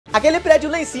Aquele prédio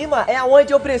lá em cima é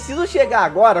aonde eu preciso chegar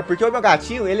agora, porque o meu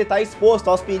gatinho, ele tá exposto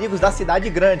aos perigos da cidade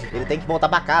grande. Ele tem que voltar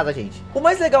pra casa, gente. O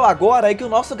mais legal agora é que o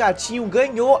nosso gatinho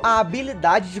ganhou a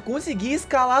habilidade de conseguir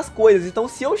escalar as coisas. Então,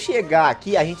 se eu chegar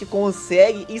aqui, a gente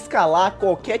consegue escalar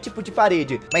qualquer tipo de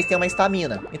parede, mas tem uma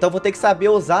estamina. Então, vou ter que saber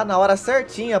usar na hora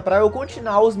certinha pra eu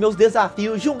continuar os meus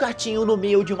desafios de um gatinho no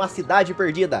meio de uma cidade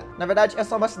perdida. Na verdade, é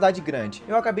só uma cidade grande.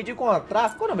 Eu acabei de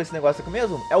encontrar, qual é o nome desse negócio aqui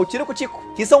mesmo? É o tico-tico,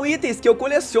 que são itens que eu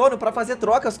coleciono pra fazer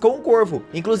trocas com o corvo.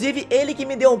 Inclusive, ele que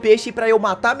me deu um peixe pra eu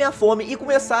matar minha fome e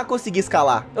começar a conseguir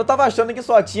escalar. Eu tava achando que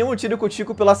só tinha um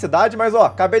tico-tico pela cidade, mas ó,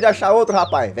 acabei de achar outro,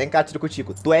 rapaz. Vem cá,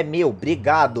 tico-tico, tu é meu,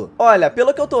 obrigado. Olha,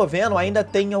 pelo que eu tô vendo, ainda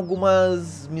tem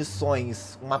algumas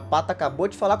missões. Uma pata acabou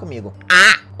de falar comigo.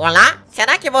 Ah, olá?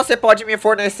 Será que você pode me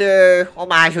fornecer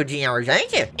uma ajudinha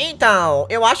urgente? Então,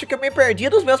 eu acho que eu me perdi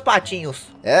dos meus patinhos.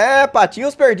 É,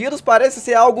 patinhos perdidos parece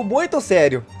ser algo muito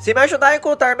sério. Se me ajudar a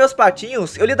encontrar meus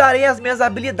patinhos, eu lhe darei as minhas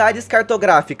habilidades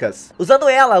cartográficas. Usando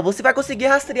ela, você vai conseguir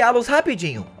rastreá-los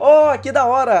rapidinho. Oh, que da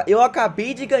hora! Eu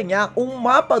acabei de ganhar um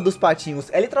mapa dos patinhos.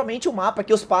 É literalmente um mapa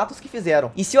que os patos que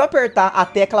fizeram. E se eu apertar a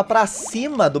tecla pra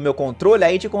cima do meu controle, aí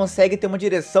a gente consegue ter uma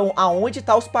direção aonde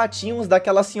tá os patinhos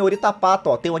daquela senhorita pato,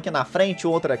 ó. Tem um aqui na frente,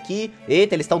 outro aqui.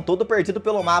 Eita, eles estão todos perdidos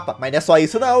pelo mapa. Mas não é só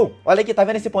isso não. Olha aqui, tá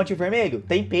vendo esse pontinho vermelho?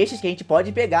 Tem peixes que a gente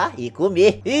pode pegar e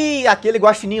comer. Ih, aquele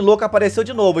guaxinim louco apareceu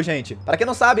de novo, gente. Para quem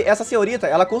não sabe, essa senhorita,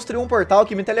 ela construiu um portal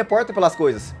que me teleporta pelas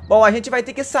coisas. Bom, a gente vai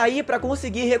ter que sair para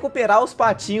conseguir recuperar os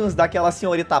patinhos daquela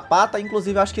senhorita pata.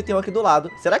 Inclusive, eu acho que tem um aqui do lado.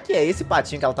 Será que é esse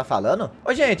patinho que ela tá falando?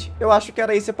 Ô, gente, eu acho que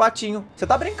era esse patinho. Você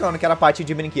tá brincando que era patinho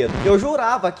de brinquedo? Eu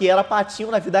jurava que era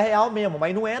patinho na vida real mesmo,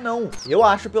 mas não é não. Eu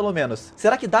acho, pelo menos.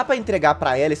 Será que dá para entregar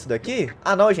para ela isso daqui?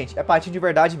 Ah, não, gente, é patinho de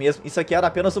verdade mesmo. Isso aqui era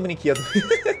apenas um brinquedo.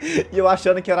 E eu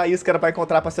achando que era isso que era para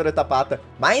encontrar pra senhorita pata.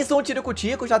 Mais um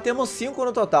tico-tico, já temos 5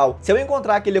 no total. Se eu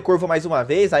encontrar aquele corvo mais uma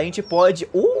vez, a gente pode...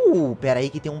 pera aí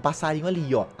que tem um passarinho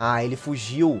ali, ó. Ah, ele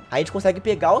fugiu. A gente consegue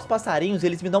pegar os passarinhos e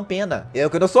eles me dão pena. Eu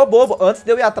que não sou bobo. Antes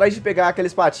de eu ir atrás de pegar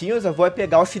aqueles patinhos, eu vou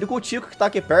pegar o tico-tico que tá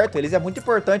aqui perto. Eles é muito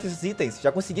importante, esses itens.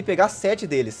 Já consegui pegar 7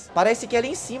 deles. Parece que ali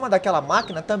em cima daquela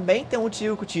máquina também tem um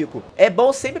tico-tico. É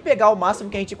bom sempre pegar o máximo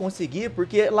que a gente conseguir,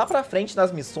 porque lá pra frente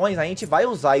nas missões a gente vai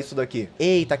usar isso daqui.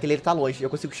 Eita, aquele ele tá longe. Eu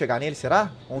consigo chegar nele,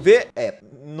 será? Vamos ver? É,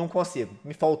 não consigo.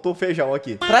 Me faltou feijão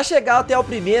aqui. Pra chegar até o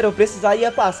primeiro, eu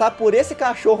precisaria passar por esse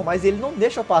cachorro, mas ele não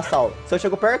deixa eu passar, ó. Se eu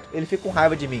chego perto, ele fica com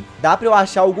raiva de mim. Dá pra eu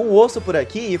achar algum osso por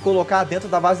aqui e colocar dentro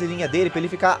da vasilhinha dele pra ele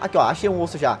ficar... Aqui, ó, achei um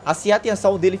osso já. Assim a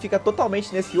atenção dele fica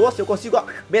totalmente nesse osso, eu consigo, ó,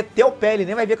 meter o pé, ele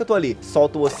nem vai ver que eu tô ali.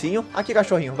 Solta o ossinho. Aqui,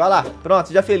 cachorrinho, vai lá.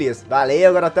 Pronto, já feliz.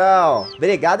 Valeu, garotão.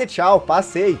 Obrigado e tchau,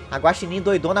 passei. A guaxinim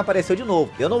doidona apareceu de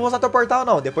novo. Eu não vou usar teu portal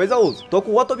não, depois eu uso. Tô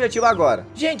com outro objetivo agora.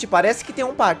 Gente, parece que tem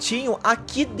um patinho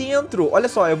aqui dentro. Olha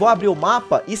só, eu vou abrir o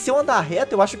mapa e se eu andar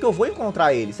reto, eu acho que eu vou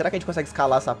encontrar ele. Será que a gente consegue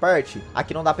escalar essa parte?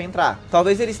 Aqui não dá pra entrar.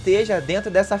 Talvez ele esteja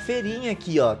dentro dessa feirinha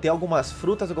aqui, ó. Tem algumas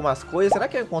frutas, algumas coisas. Será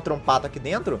que eu encontro um pato aqui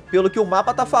dentro? Pelo que o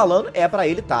mapa tá falando, é pra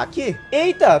ele tá aqui.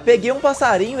 Eita, peguei um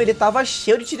passarinho, ele tava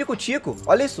cheio de tico-tico.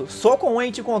 Olha isso, só com um a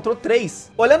gente encontrou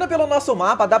 3. Olhando pelo nosso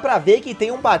mapa, dá pra ver que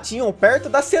tem um patinho perto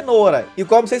da cenoura. E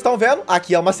como vocês estão vendo,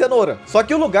 aqui é uma cenoura. Só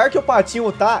que o lugar que o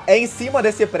patinho tá é em cima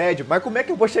desse prédio. Mas como é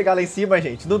que eu vou chegar lá em cima,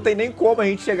 gente? Não tem nem como a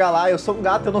gente chegar lá. Eu sou um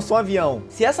gato, eu não sou um avião.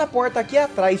 Se essa porta aqui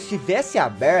atrás estivesse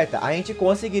aberta, a gente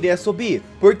conseguiria subir.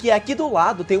 Porque aqui do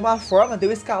lado tem uma forma de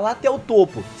eu escalar até o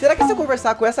topo. Será que se eu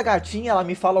conversar com essa gatinha, ela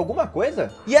me fala alguma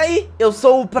coisa? E aí, eu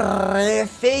sou o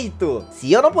prefeito.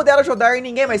 Se eu não puder ajudar,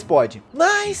 ninguém mais pode.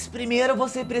 Mas primeiro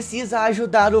você precisa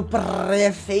ajudar o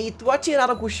prefeito a tirar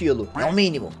o cochilo. É o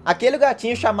mínimo. Aquele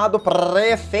gatinho chamado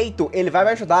prefeito, ele vai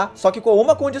me ajudar, só que com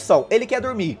uma condição, ele quer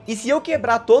dormir. E se eu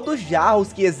quebrar todos os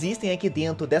jarros que existem aqui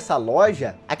dentro dessa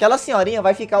loja, aquela senhorinha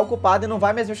vai ficar ocupada e não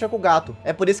vai mais mexer com o gato.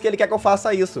 É por isso que ele quer que eu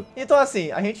faça isso. Então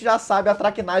assim, a gente já sabe a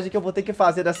traquinagem que eu vou ter que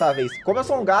fazer dessa vez. Como eu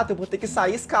sou um gato, eu vou ter que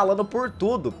sair escalando por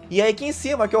tudo. E aí aqui em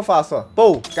cima que eu faço, ó.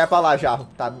 Pô, cai pra lá, jarro.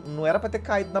 Tá, não era pra ter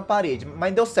caído na parede,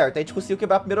 mas deu certo. A gente conseguiu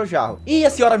quebrar primeiro o jarro. Ih, a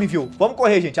senhora me viu. Vamos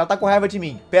correr, gente. Ela tá com raiva de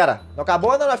mim. Pera, não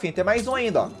acabou não, afim. Tem mais um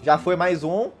ainda, ó. Já foi mais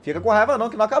um. Fica com raiva não,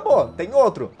 que não acabou. Tem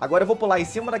outro. Agora eu vou pular em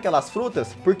cima daquelas frutas,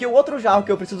 porque o outro jarro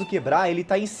que eu preciso quebrar, ele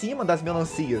tá em cima das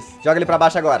melancias. Joga ele pra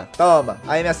baixo agora. Toma.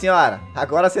 Aí, minha senhora.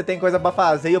 Agora você tem coisa pra pra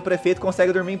fazer e o prefeito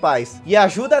consegue dormir em paz. E a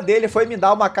ajuda dele foi me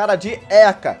dar uma cara de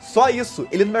eca. Só isso.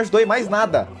 Ele não me ajudou em mais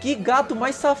nada. Que gato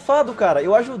mais safado, cara.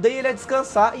 Eu ajudei ele a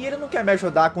descansar e ele não quer me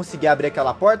ajudar a conseguir abrir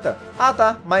aquela porta? Ah,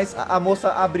 tá. Mas a moça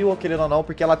abriu, querendo ou não,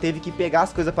 porque ela teve que pegar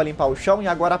as coisas pra limpar o chão e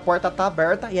agora a porta tá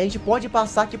aberta e a gente pode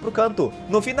passar aqui pro canto.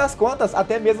 No fim das contas,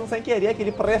 até mesmo sem querer,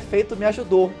 aquele prefeito me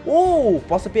ajudou.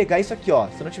 Posso pegar isso aqui, ó.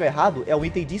 Se eu não tiver errado, é um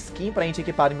item de skin pra gente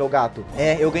equipar no meu gato.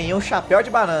 É, eu ganhei um chapéu de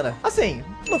banana. Assim,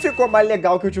 não ficou mais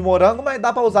legal que o de morango, mas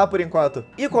dá pra usar por enquanto.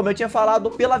 E como eu tinha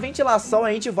falado, pela ventilação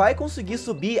a gente vai conseguir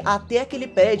subir até aquele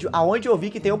prédio aonde eu vi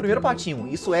que tem o primeiro patinho.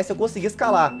 Isso é se eu conseguir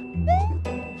escalar.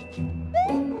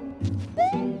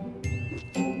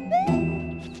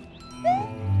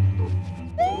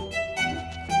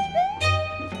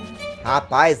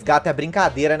 Rapaz, gato é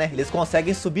brincadeira, né? Eles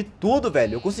conseguem subir tudo,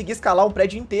 velho. Eu consegui escalar um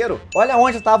prédio inteiro. Olha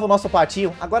onde estava o nosso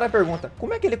patinho. Agora a pergunta,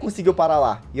 como é que ele conseguiu parar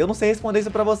lá? E eu não sei responder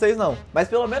isso pra vocês, não. Mas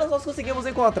pelo menos nós conseguimos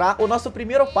encontrar o nosso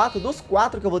primeiro pato dos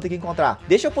 4 que eu vou ter que encontrar.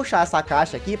 Deixa eu puxar essa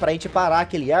caixa aqui pra gente parar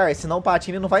aquele ar, senão o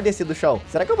patinho não vai descer do chão.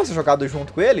 Será que eu vou ser jogado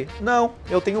junto com ele? Não,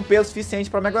 eu tenho peso suficiente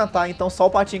pra me aguentar, então só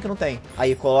o patinho que não tem.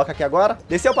 Aí, coloca aqui agora.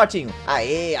 Desceu o patinho.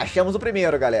 Aê, achamos o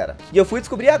primeiro, galera. E eu fui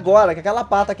descobrir agora que aquela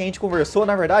pata que a gente conversou,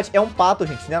 na verdade, é um pato,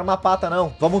 gente, não era uma pata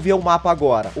não. Vamos ver o mapa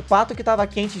agora. O pato que tava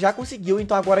aqui a gente já conseguiu,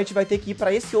 então agora a gente vai ter que ir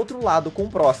pra esse outro lado com o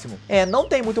próximo. É, não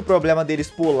tem muito problema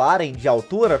deles pularem de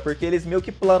altura, porque eles meio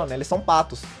que planam, né? Eles são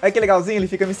patos. Olha que legalzinho, ele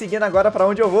fica me seguindo agora pra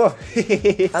onde eu vou.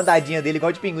 Andadinha dele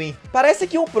igual de pinguim. Parece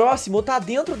que o próximo tá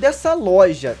dentro dessa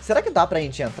loja. Será que dá pra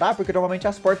gente entrar? Porque normalmente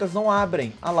as portas não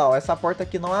abrem. Ah lá, ó, essa porta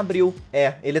aqui não abriu.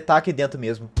 É, ele tá aqui dentro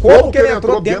mesmo. Como que ele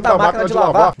entrou dentro da máquina de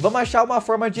lavar? Vamos achar uma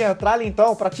forma de entrar ali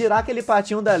então, pra tirar aquele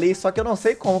patinho dali. Só que eu não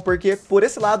sei como, porque por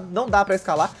esse lado não dá pra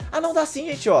escalar. Ah, não dá sim,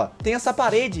 gente, ó. Tem essa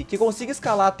parede que consiga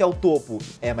escalar até o topo.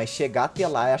 É, mas chegar até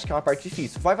lá eu acho que é uma parte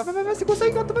difícil. Vai, você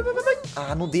consegue. Vai.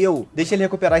 Ah, não deu. Deixa ele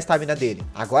recuperar a estamina dele.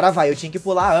 Agora vai, eu tinha que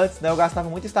pular antes, né? Eu gastava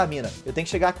muita estamina. Eu tenho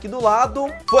que chegar aqui do lado.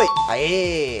 Foi.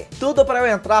 Aê. Tudo pra eu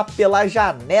entrar pela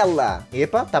janela.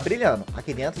 Epa, tá brilhando.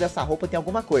 Aqui dentro dessa roupa tem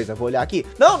alguma coisa. Vou olhar aqui.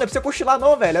 Não, não é pra você cochilar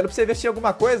não, velho. Era pra você vestir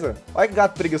alguma coisa. Olha que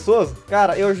gato preguiçoso.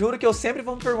 Cara, eu juro que eu sempre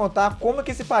vou me perguntar como é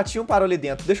que esse patinho parou ali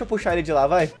dentro. Deixa eu puxar ele de lá,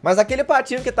 vai. Mas aquele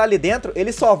patinho que tá ali dentro,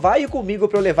 ele só vai ir comigo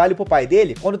pra eu levar ele pro pai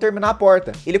dele quando terminar a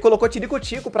porta. Ele colocou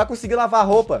tirico-tico pra conseguir lavar a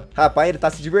roupa. Rapaz, ele tá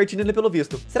se divertindo ali pelo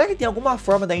visto. Será que tem alguma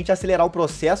forma da gente acelerar o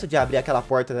processo de abrir aquela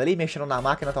porta dali, mexendo na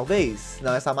máquina talvez?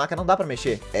 Não, essa máquina não dá pra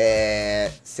mexer.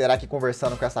 Será que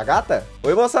conversando com essa gata?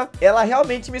 Oi, moça. Ela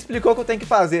realmente me explicou o que eu tenho que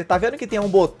fazer. Tá vendo que tem um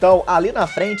botão ali na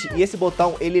frente e esse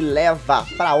botão, ele leva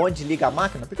pra onde liga a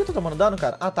máquina? Por que eu tô tomando dano,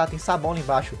 cara? Ah, tá, tem sabão ali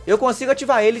embaixo. Eu consigo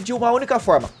ativar ele de uma única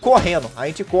forma, correndo. A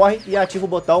gente corre e ativa o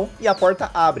botão e a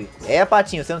porta abre. É,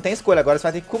 patinho, você não tem escolha, agora você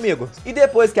vai ter que ir comigo. E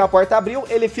depois que a porta abriu,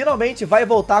 ele finalmente vai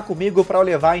voltar comigo pra eu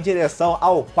levar em direção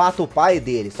ao pato pai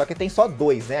dele. Só que tem só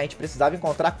 2, né? A gente precisava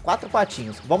encontrar 4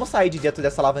 patinhos. Vamos sair de dentro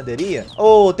dessa lavanderia?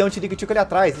 Tem um tirico-tico ali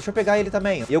atrás, deixa eu pegar ele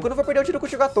também. Eu que não vou perder o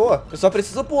tirico-tico à toa. Eu só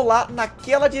preciso pular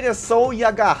naquela direção e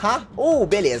agarrar.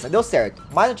 Beleza, deu certo.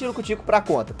 Mais um tirico-tico pra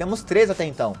conta. Temos 3 até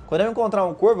então. Quando eu encontrar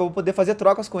um corvo, eu vou poder fazer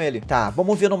trocas com ele. Tá,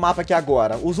 vamos ver no mapa aqui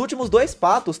agora. Os últimos 2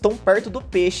 patos estão perto do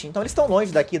peixe, então eles estão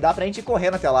longe daqui, dá pra gente ir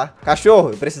correndo até lá.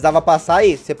 Cachorro, eu precisava passar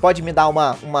aí. Você pode me dar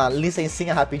uma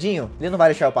licencinha rapidinho? Ele não vai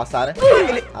deixar eu passar, né?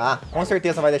 Com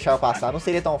certeza vai deixar eu passar, não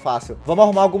seria tão fácil. Vamos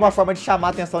arrumar alguma forma de chamar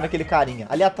a atenção daquele carinha.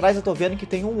 Ali atrás eu tô vendo que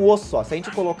tem um osso, ó. Se a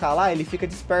gente colocar lá, ele fica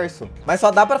disperso. Mas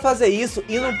só dá pra fazer isso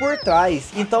indo por trás.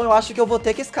 Então eu acho que eu vou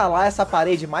ter que escalar essa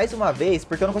parede mais uma vez,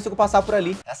 porque eu não consigo passar por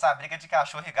ali. Essa briga de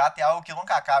cachorro e gato é algo que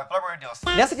nunca acaba, pelo amor de Deus.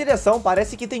 Nessa direção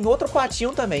parece que tem outro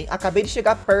patinho também. Acabei de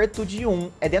chegar perto de um.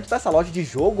 É dentro dessa loja de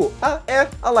jogo? Ah, é.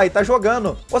 Olha lá, ele tá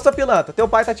jogando. Ô, sua pilantra, teu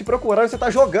pai tá te procurando e você tá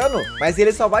jogando. Mas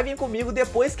ele só vai vir comigo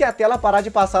depois que a tela parar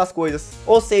de passar as coisas.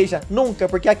 Ou seja, nunca,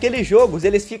 porque aqueles jogos,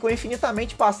 eles ficam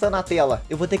infinitamente passando a tela.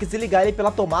 Eu vou ter que desligar ele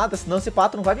pela tomada, senão esse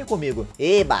pato não vai vir comigo.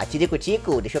 Eba,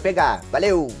 tirico-tico, deixa eu pegar.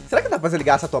 Valeu. Será que dá pra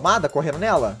desligar essa tomada correndo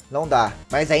nela? Não dá.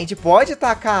 Mas a gente pode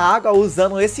tacar água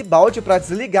usando esse balde pra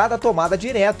desligar da tomada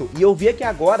direto. E eu vi aqui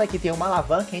agora que tem uma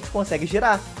alavanca que a gente consegue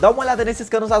girar. Dá uma olhada nesses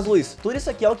canos azuis. Tudo isso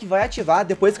aqui é o que vai ativar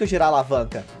depois que eu girar a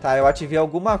alavanca. Tá, eu ativei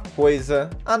alguma coisa.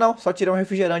 Ah, não. Só tirei um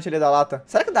refrigerante ali da lata.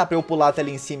 Será que dá pra eu pular até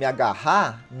ali em cima e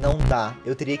agarrar? Não dá.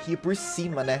 Eu teria que ir por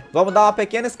cima, né? Vamos dar uma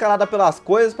pequena escalada pelas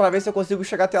coisas pra ver se eu consigo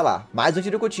chegar até lá. Mais um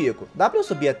tirico-tico. Dá pra eu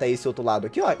subir até esse outro lado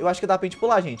aqui, ó? Eu acho que dá pra gente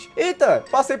pular, gente. Eita!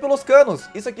 Passei pelos canos.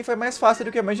 Isso aqui foi mais fácil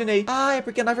do que eu imaginei. Ah, é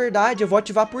porque na verdade eu vou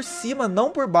ativar por cima, não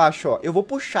por baixo, ó. Eu vou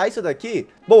puxar isso daqui.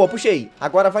 Boa, puxei.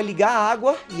 Agora vai ligar a água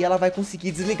água e ela vai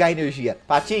conseguir desligar a energia.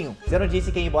 Patinho, você não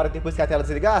disse que ia embora depois que a tela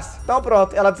desligasse? Então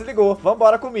pronto, ela desligou.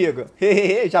 Vambora comigo.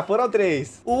 Já foram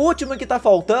 3. O último que tá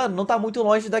faltando não tá muito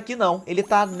longe daqui não. Ele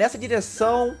tá nessa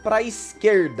direção pra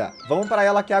esquerda. Vamos pra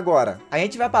ela aqui agora. A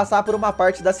gente vai passar por uma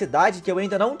parte da cidade que eu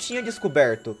ainda não tinha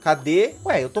descoberto. Cadê?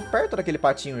 Ué, eu tô perto daquele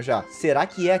patinho já. Será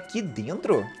que é aqui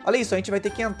dentro? Olha isso, a gente vai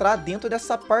ter que entrar dentro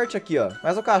dessa parte aqui, ó.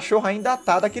 Mas o cachorro ainda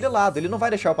tá daquele lado. Ele não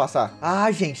vai deixar eu passar. Ah,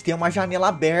 gente, tem uma janela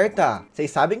aberta. Vocês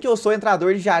sabem que eu sou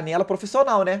entrador de janela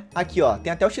profissional, né? Aqui, ó.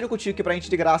 Tem até o tico-tico aqui pra gente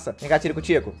de graça. Vem cá,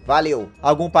 tico-tico. Valeu.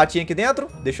 Algum patinho aqui dentro?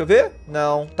 Deixa eu ver.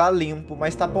 Não, tá limpo,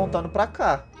 mas tá apontando pra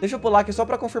cá. Deixa eu pular aqui só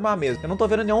pra confirmar mesmo. Eu não tô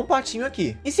vendo nenhum patinho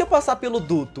aqui. E se eu passar pelo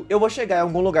duto, eu vou chegar em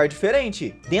algum lugar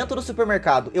diferente? Dentro do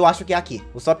supermercado, eu acho que é aqui.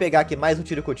 Vou só pegar aqui mais um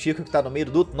tico-tico que tá no meio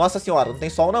do duto. Nossa senhora, não tem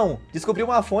sol não. Descobri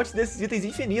uma fonte desses itens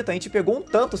infinita. A gente pegou um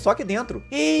tanto só aqui dentro.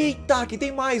 Eita, aqui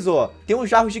tem mais, ó. Tem um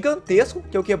jarro gigantesco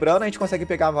que eu quebrando, a gente consegue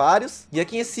pegar vários. E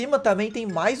aqui em cima também tem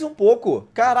mais um pouco.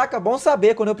 Caraca, bom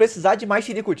saber. Quando eu precisar de mais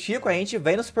tico-tico, a gente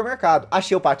vem no supermercado.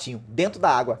 Achei o patinho, dentro da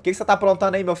água. O que você tá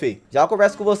aprontando aí, meu filho? Já eu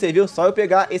converso com você, viu? Só eu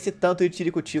pegar esse tanto de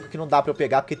tico-tico que não dá pra eu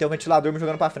pegar, porque tem um ventilador me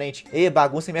jogando pra frente. Ei,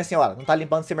 bagunça, minha senhora. Não tá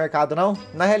limpando esse mercado, não?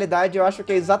 Na realidade, eu acho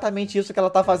que é exatamente isso que ela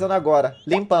tá fazendo agora.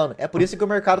 Limpando. É por isso que o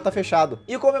mercado tá fechado.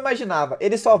 E como eu imaginava,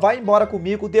 ele só vai embora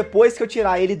comigo depois que eu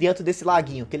tirar ele dentro desse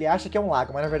laguinho, que ele acha que é um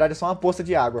lago, mas na verdade é só uma poça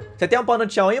de água. Você tem um pano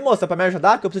de chão aí, moça, pra me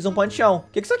ajudar? Que eu preciso de um pano de chão.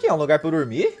 O que isso aqui é? Um lugar pra eu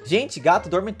dormir? Gente, gato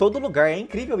dorme em todo lugar. É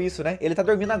incrível isso, né? Ele tá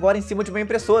dormindo agora em cima de uma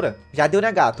impressora. Já deu,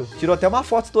 né, gato? Tirou até uma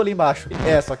foto ali embaixo.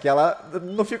 É, só que ela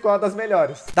não ficou uma das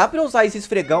melhores. Dá pra eu usar esse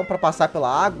esfregão pra passar pela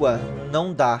água?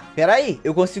 Não dá. Pera aí,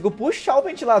 eu consigo puxar o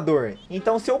ventilador.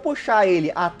 Então se eu puxar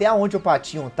ele até onde o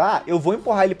patinho tá, eu vou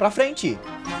empurrar ele pra frente.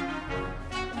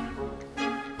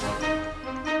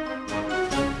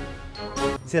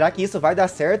 Será que isso vai dar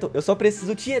certo? Eu só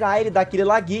preciso tirar ele daquele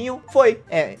laguinho. Foi.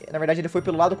 É, na verdade ele foi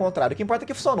pelo lado contrário. O que importa é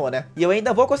que funcionou, né? E eu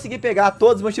ainda vou conseguir pegar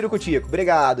todos os meus tico-tico.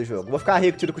 Obrigado, jogo. Vou ficar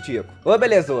rico tico-tico. Ô,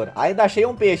 belezura. Ainda achei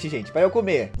um peixe, gente, pra eu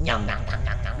comer.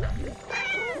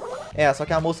 É, só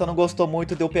que a moça não gostou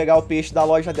muito de eu pegar o peixe da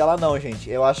loja dela não, gente.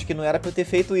 Eu acho que não era pra eu ter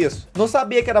feito isso. Não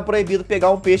sabia que era proibido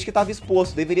pegar um peixe que tava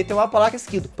exposto. Deveria ter uma placa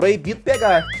escrito, proibido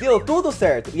pegar. Deu tudo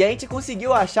certo. E a gente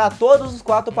conseguiu achar todos os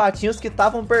 4 patinhos que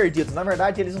estavam perdidos. Na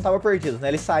verdade, eles não estavam perdidos, né?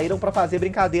 Eles saíram pra fazer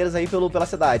brincadeiras aí pela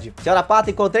cidade. Senhora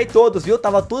Pata, encontrei todos, viu?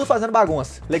 Tava tudo fazendo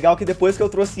bagunça. Legal que depois que eu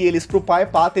trouxe eles pro pai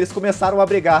Pata, eles começaram a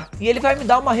brigar. E ele vai me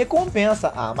dar uma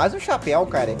recompensa. Ah, mais um chapéu,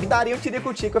 cara. Me daria um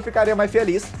tico-tico, eu ficaria mais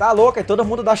feliz. Tá louco, é todo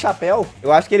mundo dá chapéu.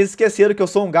 Eu acho que eles esqueceram que eu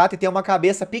sou um gato e tenho uma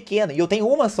cabeça pequena. E eu tenho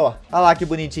uma só. Olha lá que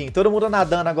bonitinho. Todo mundo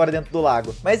nadando agora dentro do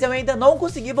lago. Mas eu ainda não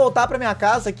consegui voltar pra minha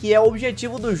casa, que é o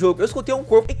objetivo do jogo. Eu escutei um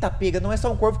corvo. Eita, pega. Não é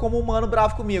só um corvo como um humano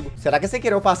bravo comigo. Será que sem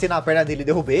querer eu passei na perna dele e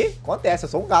derrubei? Acontece, eu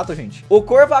sou um gato, gente. O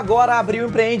corvo agora abriu um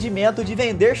empreendimento de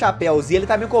vender chapéus. E ele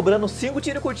tá me cobrando 5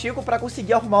 tico-tico pra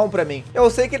conseguir arrumar um pra mim. Eu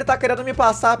sei que ele tá querendo me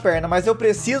passar a perna, mas eu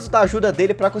preciso da ajuda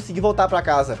dele pra conseguir voltar pra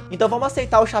casa. Então vamos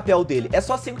aceitar o chapéu dele. É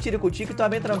só 5 tico-tico, então é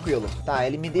bem tranquilo. Tá,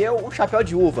 ele me deu um chapéu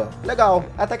de uva. Legal.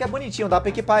 Até que é bonitinho, dá pra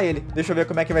equipar ele. Deixa eu ver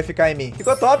como é que vai ficar em mim.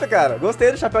 Ficou top, cara. Gostei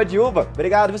do chapéu de uva.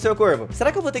 Obrigado, viu, seu corvo.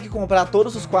 Será que eu vou ter que comprar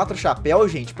todos os 4 chapéus,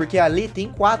 gente? Porque ali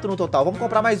tem 4 no total. Vamos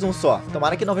comprar mais um só.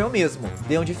 Tomara que não venha o mesmo.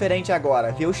 Deu um diferente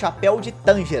agora. Veio o chapéu de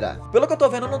tângera. Pelo que eu tô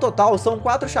vendo no total, são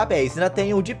 4 chapéus. Ainda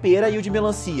tem o de pera e o de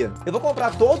melancia. Eu vou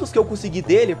comprar todos que eu consegui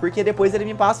dele, porque depois ele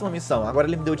me passa uma missão. Agora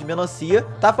ele me deu de melancia.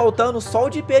 Tá faltando só o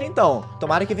de pera, então.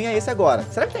 Tomara que venha esse agora.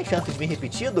 Será que tem chance de vir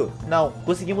repetido? Não.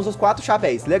 Conseguimos os 4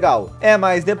 chapéus. Legal. É,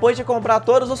 mas depois de comprar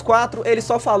todos os 4, ele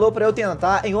só falou pra eu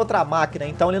tentar em outra máquina.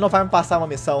 Então ele não vai me passar uma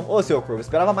missão. Ô, seu corvo,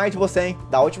 esperava mais de você, hein?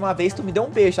 Da última vez tu me deu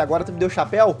um peixe, agora tu me deu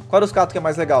chapéu. Qual dos 4 que é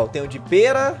mais legal? Tem o de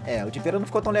pera. É, o de pera não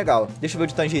ficou tão legal. Deixa eu ver o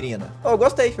de tangerina. Oh,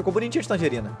 gostei. Ficou bonitinho de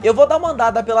tangerina. Eu vou dar uma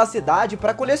andada pela cidade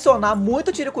pra colecionar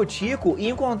muito tico-tico e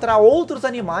encontrar outros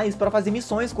animais pra fazer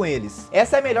missões com eles.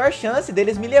 Essa é a melhor chance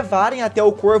deles me levarem até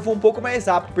o corvo um pouco mais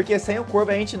rápido, porque sem o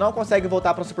corvo a gente não consegue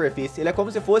voltar pra superfície. Ele é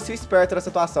como se fosse o esperto da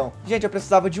situação. Gente, eu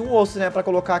precisava de um osso, né, pra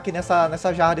colocar aqui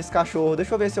nessa jarra desse cachorro.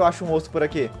 Deixa eu ver se eu acho um osso por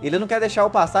aqui. Ele não quer deixar eu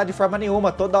passar de forma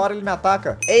nenhuma. Toda hora ele me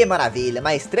ataca. Ei, maravilha.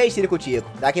 Mais 3 tico-tico.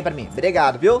 Dá aqui pra mim.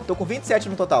 Obrigado, viu? Tô com 27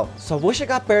 no total. Só vou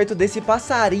chegar perto desse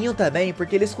passarinho também,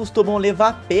 porque eles costumam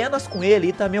levar penas com ele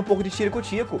e também um pouco de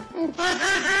tico-tico.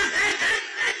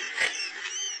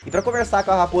 E E pra conversar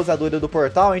com a raposa doida do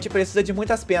portal, a gente precisa de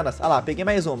muitas penas. Ah lá, peguei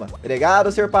mais uma. Obrigado,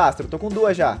 senhor pássaro. Tô com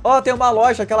duas já. Ó, tem uma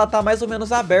loja que ela tá mais ou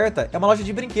menos aberta. É uma loja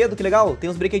de brinquedo, que legal. Tem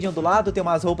uns brinquedinhos do lado, tem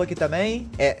umas roupas aqui também.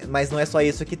 É, mas não é só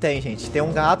isso que tem, gente. Tem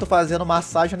um gato fazendo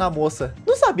massagem na moça.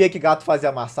 Não sabia que gato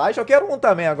fazia massagem. Eu quero um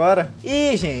também agora.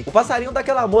 Ih, gente, o passarinho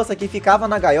daquela moça que ficava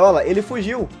na gaiola, ele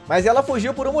fugiu. Mas ela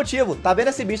fugiu por um motivo. Tá vendo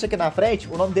esse bicho aqui na frente?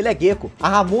 O nome dele é Gecko. A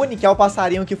Ramune, que é o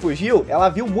passarinho que fugiu, ela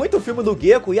viu muito o filme do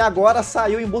Gecko e agora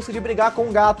saiu em busca de brigar com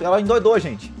o gato. Ela endoidou,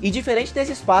 gente. E diferente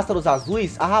desses pássaros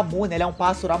azuis, a Ramune, ela é um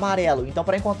pássaro amarelo. Então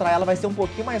pra encontrar ela vai ser um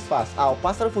pouquinho mais fácil. Ah, o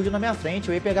pássaro fugiu na minha frente,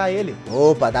 eu ia pegar ele.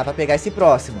 Opa, dá pra pegar esse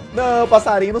próximo. Não,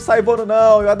 passarinho, não sai voando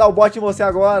não. Eu ia dar o bote em você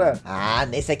agora. Ah,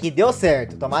 nesse aqui deu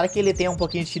certo. Tomara que ele tenha um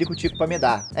pouquinho de tirico-tico pra me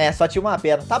dar. É, só tinha uma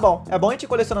pena. Tá bom. É bom a gente ir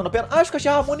colecionando pena. Ah, acho que eu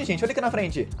achei a Ramune, gente. Olha aqui na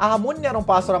frente. A Ramune era um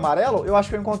pássaro amarelo. Eu acho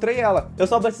que eu encontrei ela. Eu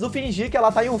só preciso fingir que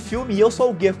ela tá em um filme e eu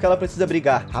sou o Gecko que ela precisa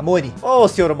brigar. Ramune. Ô,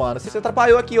 senhor humano, você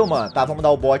atrapalhou aqui, ô, mano. Tá, vamos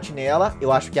dar o bote nela.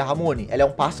 Eu acho que é a Ramune. Ela é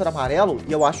um pássaro amarelo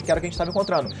e eu acho que era o que a gente tava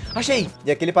encontrando. Achei!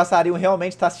 E aquele passarinho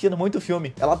realmente tá assistindo muito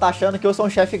filme. Ela tá achando que eu sou um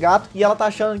chefe gato e ela tá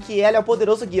achando que ela é o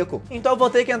poderoso Gecko. Então eu vou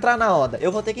ter que entrar na onda.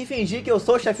 Eu vou ter que fingir que eu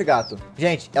sou o chefe gato.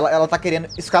 Gente, ela tá querendo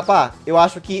escapar. Eu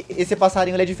acho que esse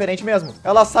passarinho ele é diferente mesmo.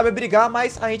 Ela sabe brigar,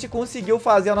 mas a gente conseguiu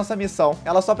fazer a nossa missão.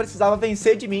 Ela só precisava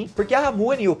vencer de mim, porque a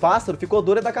Ramune, o pássaro, ficou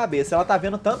dura da cabeça. Ela tá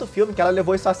vendo tanto filme que ela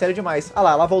levou isso a sério demais. Ah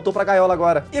lá, ela voltou pra gaiola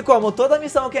agora. E como toda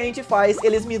missão que a gente faz,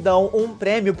 eles me dão um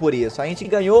prêmio por isso. A gente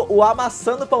ganhou o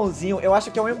amassando pãozinho. Eu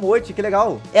acho que é um emoji, que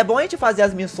legal. É bom a gente fazer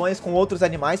as missões com outros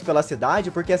animais pela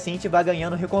cidade, porque assim a gente vai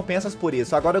ganhando recompensas por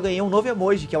isso. Agora eu ganhei um novo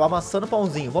emoji, que é o amassando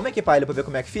pãozinho. Vamos equipar ele pra ver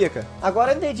como é que fica?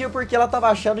 Agora eu entendi porque ela tava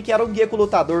achando que era um Gecko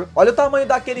lutador. Olha o tamanho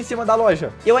daquele em cima da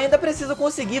loja. Eu ainda preciso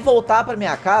conseguir voltar pra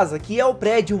minha casa, que é o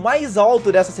prédio mais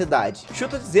alto dessa cidade.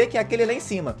 Chuto dizer que é aquele lá em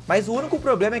cima. Mas o único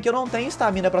problema é que eu não tenho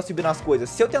estamina pra subir nas coisas.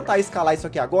 Se eu tentar escalar isso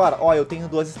aqui agora, ó, eu tenho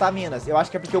 2 estaminas. Eu acho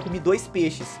que é porque eu comi 2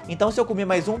 peixes. Então se eu comer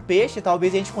mais um peixe,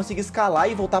 talvez a gente consiga escalar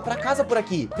e voltar pra casa por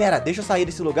aqui. Pera, deixa eu sair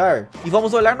desse lugar e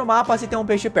vamos olhar no mapa se tem um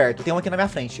peixe perto. Tem um aqui na minha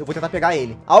frente, eu vou tentar pegar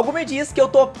ele. Algo me diz que eu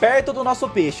tô perto do nosso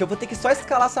peixe. Eu vou ter que só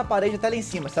escalar essa parede até lá em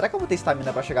cima. Será que eu vou ter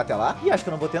estamina pra chegar até lá? Ih, acho que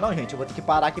eu não vou ter não, gente. Eu vou ter que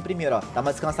parar aqui primeiro, ó. Dá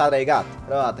uma descansada aí, gato.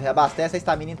 Pronto, reabastece a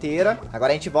estamina inteira.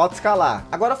 Agora a gente volta a escalar.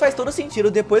 Agora faz todo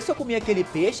sentido. Depois que eu comi aquele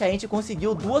peixe, a gente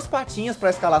conseguiu 2 patinhas pra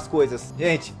escalar as coisas.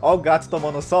 Gente, ó o gato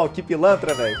tomando sol. Que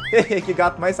pilantra, velho. Que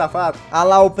gato mais safado. Ah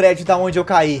lá o prédio da onde eu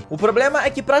caí. O problema é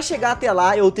que pra chegar até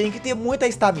lá, eu tenho que ter muita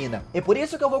estamina. É por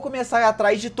isso que eu vou começar a ir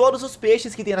atrás de todos os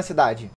peixes que tem na cidade.